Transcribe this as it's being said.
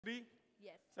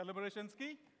Yes. Celebrations ki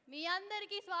మీ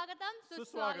అందరికీ స్వాగతం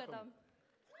సుస్వాగతం.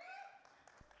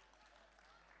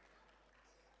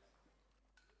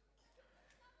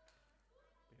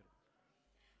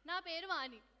 నా పేరు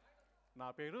వాణి. నా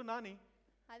పేరు నాని.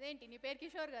 అదేంటి నీ పేరు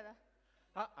కిషోర్ కదా?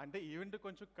 అంటే ఈవెంట్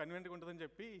కొంచెం కన్వీనియంట్గా ఉంటుందని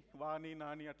చెప్పి వాణి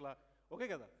నాని అట్లా ఓకే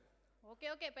కదా. ఓకే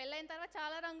ఓకే, పెళ్ళైన తర్వాత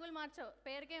చాలా రంగులు మార్చావు,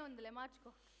 పేరుకే ఉందిలే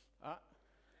మార్చుకో.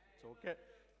 ఓకే,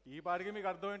 ఈ పాటికి మీకు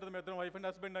అర్థమైంటుంది మీ ఇద్దరం వైఫ్ అండ్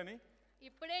హస్బెండ్ అని.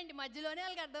 ఇప్పుడేంటి మధ్యలోనే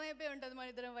వాళ్ళకి అర్థమైపోయి ఉంటుంది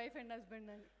మన ఇద్దరం వైఫ్ అండ్ హస్బెండ్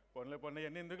అని. పొన్లే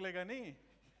అన్నీ ఎందుకులే కానీ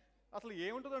అసలు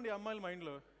ఏముంటుందండి అమ్మాయిల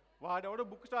మైండ్లో. వాడెవడో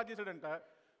బుక్ స్టార్ట్ చేశాడంట,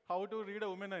 how to read a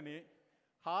women అని.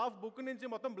 హాఫ్ బుక్ నుంచి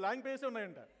మొత్తం బ్లాంక్ పేజెస్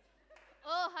ఉన్నాయంట.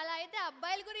 ఓ అలా అయితే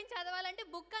అబ్బాయిల గురించి చదవాలంటే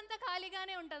బుక్ అంతా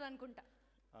ఖాళీగానే ఉంటుంది అనుకుంటా.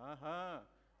 ఆహా,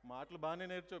 మాటలు బాగానే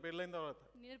నేర్చో పెళ్ళైన తర్వాత.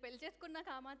 నేను పెళ్లి చేసుకున్నాక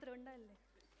ఆ మాత్రం ఉండాలి.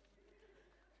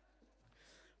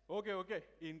 ఓకే,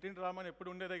 ఈ ఇంటింటి డ్రామాని ఎప్పుడు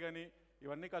ఉండేదే కానీ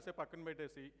ఇవన్నీ కాసేపు పక్కన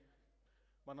పెట్టేసి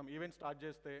మనం ఈవెంట్ స్టార్ట్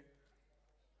చేస్తే.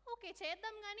 ఓకే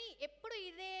చేద్దాం, కానీ ఎప్పుడు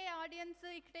ఇదే ఆడియన్స్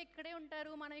ఇక్కడే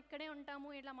ఉంటారు, మనం ఇక్కడే ఉంటాము,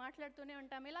 ఇలా మాట్లాడుతూనే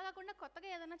ఉంటాము. ఇలా కాకుండా కొత్తగా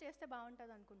ఏదైనా చేస్తే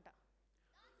బాగుంటుంది అనుకుంటా.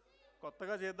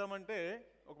 కొత్తగా చేద్దామంటే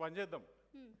ఒక పని చేద్దాం,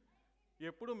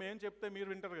 ఎప్పుడు మేము చెప్తే మీరు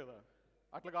వింటారు కదా,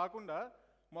 అట్లా కాకుండా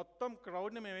మొత్తం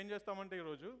క్రౌడ్ని మేము ఏం చేస్తామంటే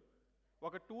ఈరోజు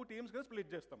ఒక 2 టీమ్స్గా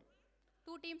స్ప్లిట్ చేస్తాం.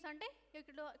 2 టీమ్స్ అంటే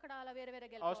ఇక్కడ అలా వేరే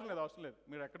అవసరం లేదు,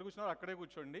 మీరు ఎక్కడ కూర్చున్నారో అక్కడే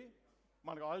కూర్చోండి.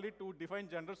 మనకు ఆల్రెడీ 2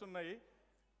 డిఫైన్ జెండర్స్ ఉన్నాయి,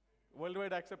 వరల్డ్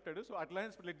వైడ్ యాక్సెప్టెడ్. సో అట్లానే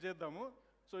స్ప్లిట్ చేద్దాము.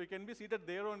 So you can be seated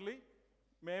there only.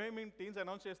 మేమే మీ టీమ్స్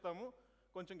అనౌన్స్ చేస్తాము,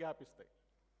 కొంచెం గ్యాప్ ఇస్తాయి.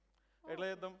 ఎట్లా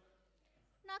చేద్దాం?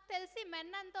 నాకు తెలిసి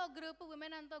మెన్ అంతా ఒక గ్రూప్,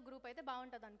 ఉమెన్ అంతా ఒక గ్రూప్ అయితే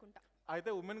బాగుంటుంది అనుకుంటా. అయితే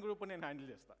ఉమెన్ గ్రూప్ నేను హ్యాండిల్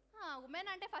చేస్తా. ఉమెన్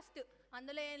అంటే ఫస్ట్,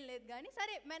 అందులో ఏం లేదు కానీ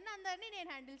సరే, మెన్ అందరినీ నేను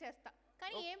హ్యాండిల్ చేస్తా.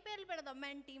 కానీ ఏం పేర్లు పెడదాం?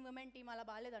 మెన్ టీమ్, ఉమెన్ టీమ్ అలా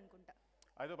బాగాలేదు అనుకుంటా.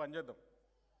 అయితే పని చేద్దాం,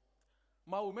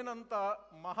 మా ఉమెన్ అంతా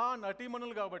మహా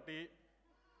నటీమణులు కాబట్టి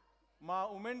మా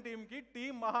ఉమెన్ టీంకి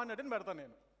టీం మహానటిని పెడతాను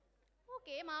నేను.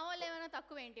 ఓకే, మా వాళ్ళు ఏమైనా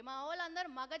తక్కువ ఏంటి? మా వాళ్ళు అందరూ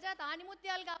మగజాతి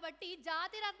ఆనిముత్యాలు కాబట్టి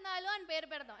జాతి రత్నాలు అని పేరు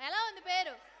పెడదాం. ఎలా ఉంది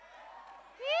పేరు?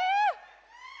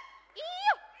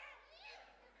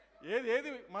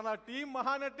 ఏది మన టీం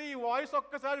మహానటి వాయిస్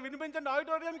ఒక్కసారి వినిపించండి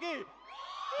ఆడిటోరియంకి.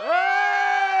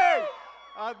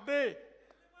 అదే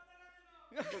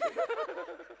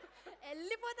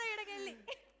వెళ్ళిపోతా ఇక్కడికెళ్ళి.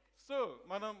 సో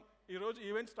మనం ఈరోజు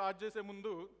ఈవెంట్ స్టార్ట్ చేసే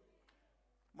ముందు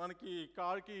మనకి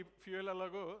కార్కి ఫ్యూయల్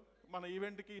అలాగో మన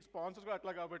ఈవెంట్కి స్పాన్సర్స్గా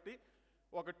అట్లా కాబట్టి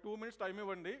ఒక 2 minutes టైం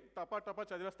ఇవ్వండి, టపా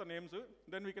చదివేస్తా names,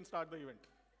 then we can start the event.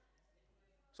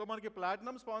 So మనకి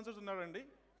ప్లాటినం స్పాన్సర్స్ ఉన్నారండి,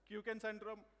 క్యూకెన్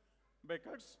centrum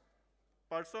బెకర్స్,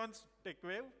 persons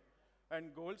techwave. And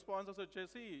gold sponsors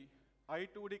వచ్చేసి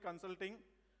I2D consulting,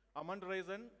 Aman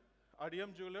Ryzen,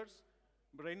 అడియం jewellers,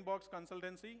 brain box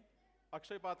consultancy,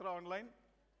 Akshay పాత్ర online,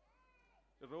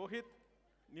 Rohit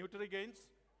Nutri gains,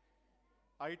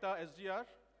 AITA SGR.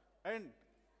 And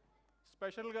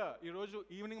స్పెషల్గా ఈరోజు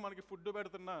ఈవినింగ్ మనకి food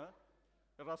పెడుతున్న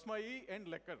Rasmayi and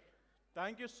liquor.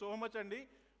 Thank you so much అండి,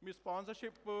 మీ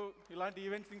sponsorship ఇలాంటి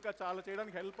ఈవెంట్స్ ఇంకా చాలా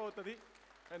చేయడానికి హెల్ప్ అవుతుంది.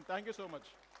 And thank you so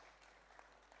much.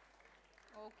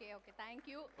 Okay thank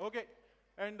you. Okay,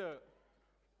 and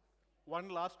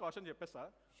 1 last question చెప్పేస్తా.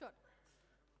 షూర్.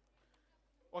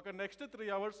 ఒక నెక్స్ట్ 3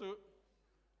 hours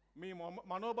మీ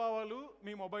మనోభావాలు,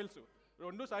 మీ మొబైల్స్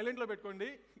 2 సైలెంట్లో పెట్టుకోండి,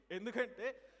 ఎందుకంటే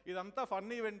ఇదంతా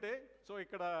ఫన్ ఈవెంటే. సో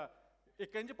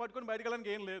ఇక్కడి నుంచి పట్టుకొని బయటకు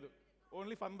వెళ్ళడానికి ఏం లేదు,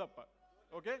 ఓన్లీ ఫన్ తప్ప.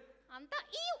 ఓకే,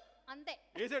 అంతే.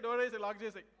 వేసే డోర్ వేసి లాక్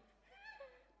చేసే.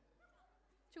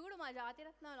 చూడు మా జాతి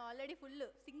రత్నాలు ఆల్రెడీ ఫుల్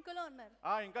సింక్లో ఉన్నారు.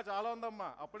 ఇంకా చాలా ఉందమ్మా,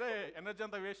 అప్పుడే ఎనర్జీ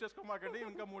అంతా వేస్ట్ చేసుకోమాకండి,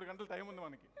 ఇంకా 3 గంటల టైం ఉంది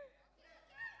మనకి.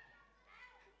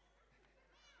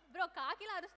 బ్రో కాకిలా